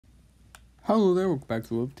Hello there, welcome back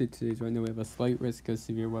to Loop Today's. Right now we have a slight risk of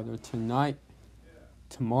severe weather tonight,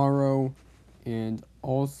 tomorrow, and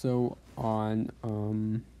also on,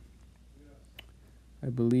 I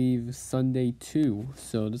believe, Sunday too.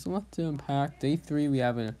 So there's a lot to unpack. Day 3 we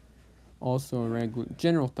have also a regular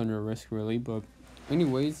general thunder risk really, but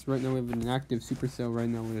anyways, right now we have an active supercell right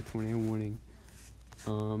now with a tornado warning.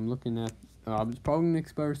 Looking at, it's probably going to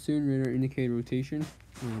expire soon. Radar indicated rotation.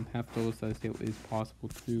 Half total size tail is possible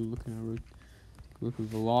too. Looking at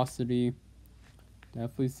velocity,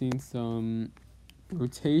 definitely seen some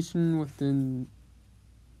rotation within.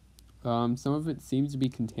 Some of it seems to be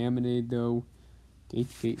contaminated though.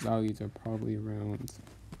 Gate values are probably around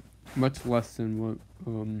much less than what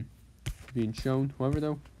being shown. However,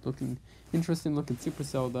 though, looking interesting looking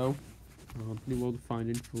supercell though. Pretty well defined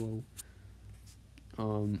inflow.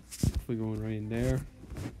 Hopefully going right in there.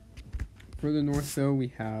 Further north though, we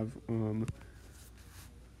have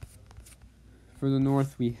further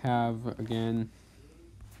north we have again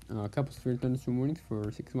a couple severe thunderstorm warnings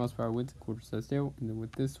for 60 miles per hour winds, quarter size tail, and then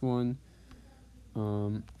with this one,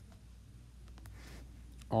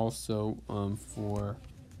 also for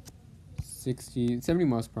 70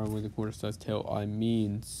 miles per hour with a quarter size tail.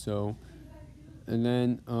 So, and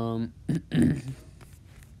then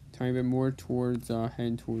tiny bit more towards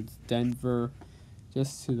heading towards Denver,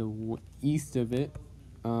 just to the east of it.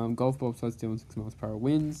 Gulf bulb size tail and 6 miles per hour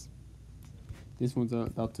winds. This one's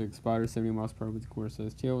about to expire, 70 miles per hour with a quarter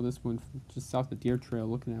size tail. This one just south of Deer Trail,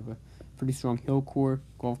 looking at a pretty strong hill core,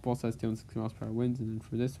 golf ball size tail and 60 miles per hour winds. And then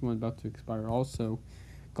for this one, about to expire also,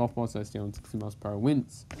 golf ball size tail and 60 miles per hour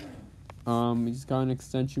winds. We just got an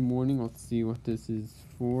extension warning. Let's see what this is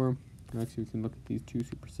for. Actually, we can look at these two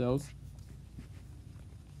supercells.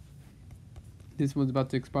 This one's about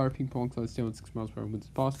to expire, ping pong size tail and 60 miles per hour winds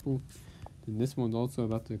as possible. Then this one's also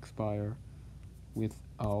about to expire with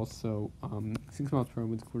also 6 miles per hour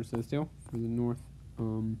with a quarter size tail for the north.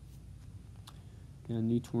 A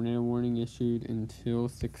new tornado warning issued until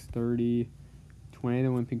 6:30.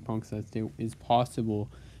 Tornado and ping pong size tail is possible.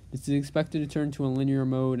 This is expected to turn to a linear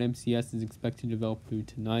mode. MCS is expected to develop through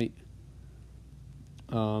tonight.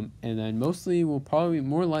 And then mostly we'll probably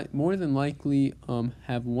more than likely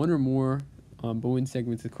have one or more bow-wind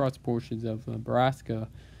segments across portions of Nebraska.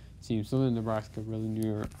 Seems southern Nebraska, really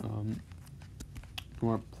near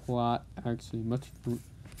North Platte, actually much,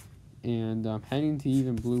 and heading to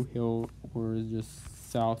even Blue Hill or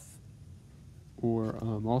just south, or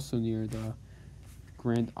also near the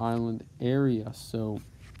Grand Island area. So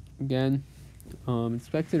again,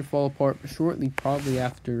 expected to fall apart shortly, probably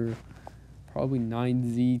after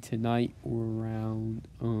 9Z tonight or around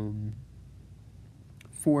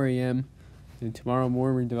 4 a.m. And tomorrow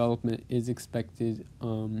morning development is expected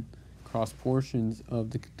across portions of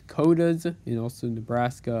the Dakotas and also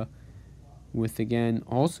Nebraska, with again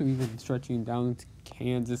also even stretching down into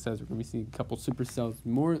Kansas, as we're going to be seeing a couple supercells.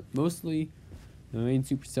 Mostly the main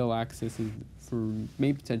supercell axis is for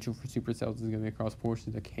main potential for supercells is going to be across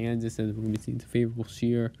portions of Kansas, as we're going to be seeing the favorable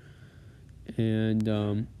shear. And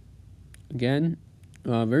again,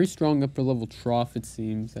 very strong upper level trough, it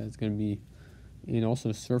seems that it's going to be, and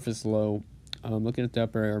also surface low. Looking at the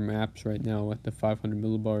upper air maps right now at the 500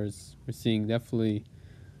 millibars, we're seeing definitely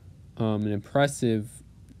an impressive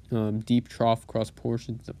deep trough across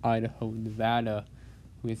portions of Idaho and Nevada,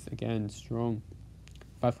 with again strong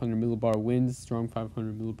 500 millibar winds, strong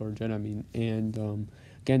 500 millibar jet. And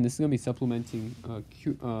again, this is going to be supplementing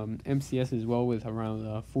MCS as well with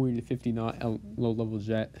around 40 to 50 knot low level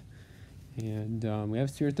jet. And we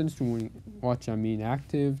have severe thunderstorm watch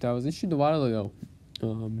active. That was issued a while ago.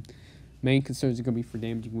 Main concerns are going to be for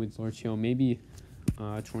damaging winds, large hail, maybe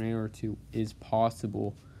a tornado or two is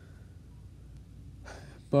possible.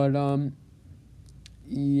 But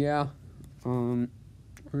yeah, we're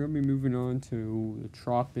gonna be moving on to the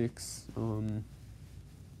tropics.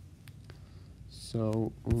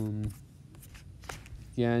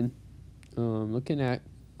 Again, looking at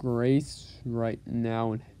Grace right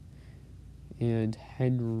now and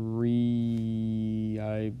Henry,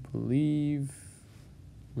 I believe.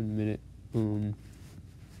 1 minute.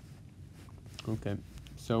 Okay,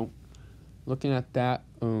 so looking at that,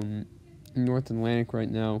 North Atlantic right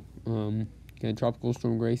now, again, Tropical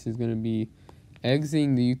Storm Grace is going to be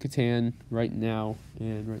exiting the Yucatan right now,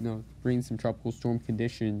 and right now bringing some tropical storm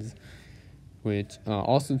conditions, which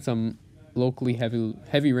also some locally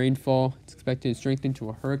heavy rainfall. It's expected to strengthen to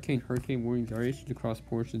a hurricane. Hurricane warnings are issued across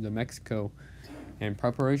portions of Mexico, and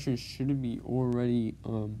preparations should be already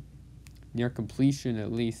near completion, at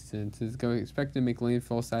least, since it's expected to make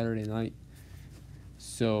landfall Saturday night.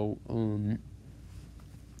 So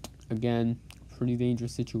again, pretty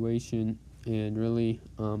dangerous situation and really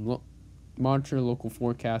monitor local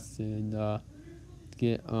forecasts and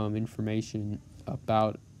get information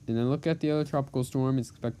about. And then look at the other tropical storm. It's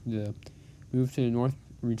expected to move to the north,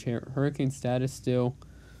 reach hurricane status still.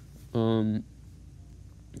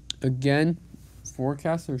 Again,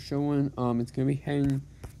 forecasts are showing it's going to be heading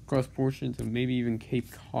across portions of maybe even Cape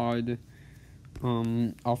Cod,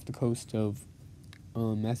 off the coast of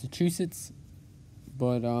Massachusetts.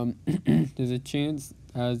 But there's a chance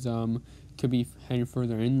as could be heading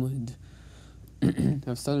further inland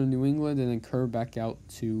of southern New England and then curve back out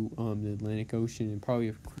to the Atlantic Ocean and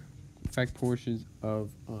probably affect portions of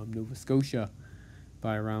Nova Scotia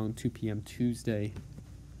by around 2 p.m. Tuesday.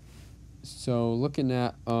 So looking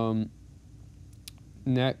at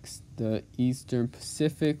next, the Eastern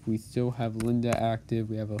Pacific, we still have Linda active.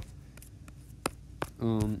 We have a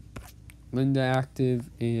Linda active,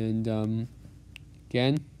 and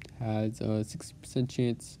again has a 60%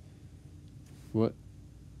 chance. What?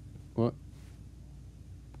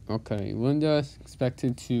 Okay, Linda is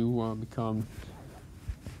expected to become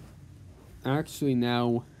actually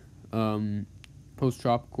now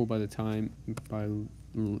post-tropical by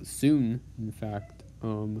soon, in fact.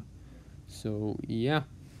 So yeah,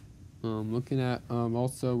 looking at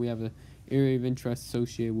also we have an area of interest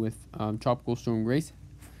associated with Tropical Storm Grace.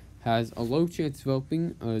 Has a low chance of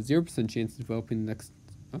developing, 0% chance of developing next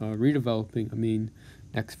redeveloping.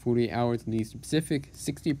 Next 48 hours in the Eastern Pacific,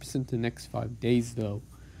 60% the next 5 days though.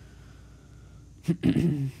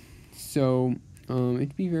 So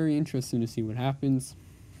it'd be very interesting to see what happens.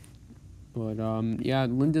 But yeah,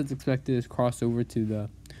 Linda's expected to cross over to the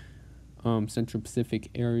Central Pacific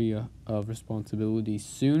area of responsibility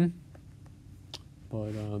soon.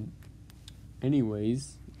 But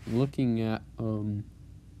anyways, looking at the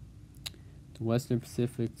Western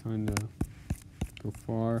Pacific, time to go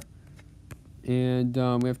far. And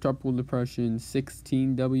we have Tropical Depression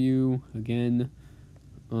 16W again.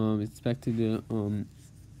 Expected to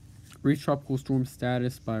reach tropical storm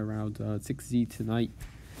status by around 6Z tonight,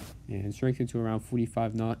 and strengthen to around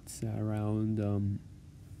 45 knots around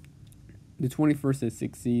the 21st at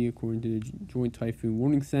 6Z, according to the Joint Typhoon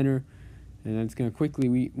Warning Center. And then it's going to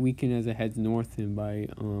quickly weaken as it heads north, and by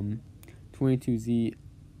 18Z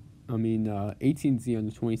on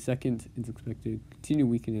the 22nd, it's expected to continue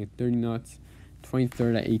weakening at 30 knots.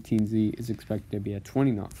 23rd at 18Z is expected to be at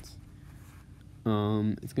 20 knots.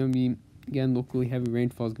 It's going to be, again, locally heavy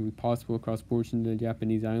rainfall is going to be possible across portions of the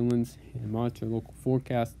Japanese islands, and monitor local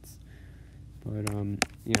forecasts. But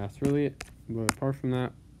yeah, that's really it. But apart from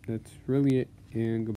that, that's really it, and goodbye.